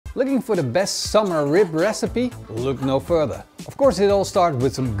Looking for the best summer rib recipe? Look no further. Of course, it all starts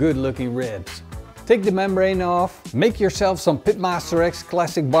with some good looking ribs. Take the membrane off, make yourself some PitmasterX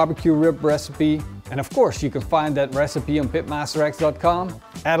classic barbecue rib recipe, and of course you can find that recipe on PitmasterX.com.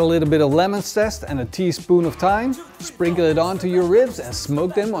 Add a little bit of lemon zest and a teaspoon of thyme, sprinkle it onto your ribs and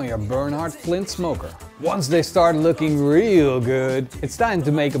smoke them on your Bernhard Flint smoker. Once they start looking real good, it's time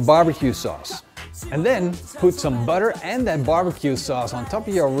to make a barbecue sauce. And then put some butter and that barbecue sauce on top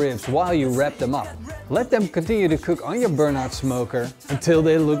of your ribs while you wrap them up. Let them continue to cook on your Bernhard smoker until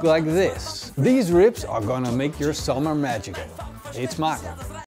they look like this. These ribs are gonna make your summer magical. Eet smakelijk!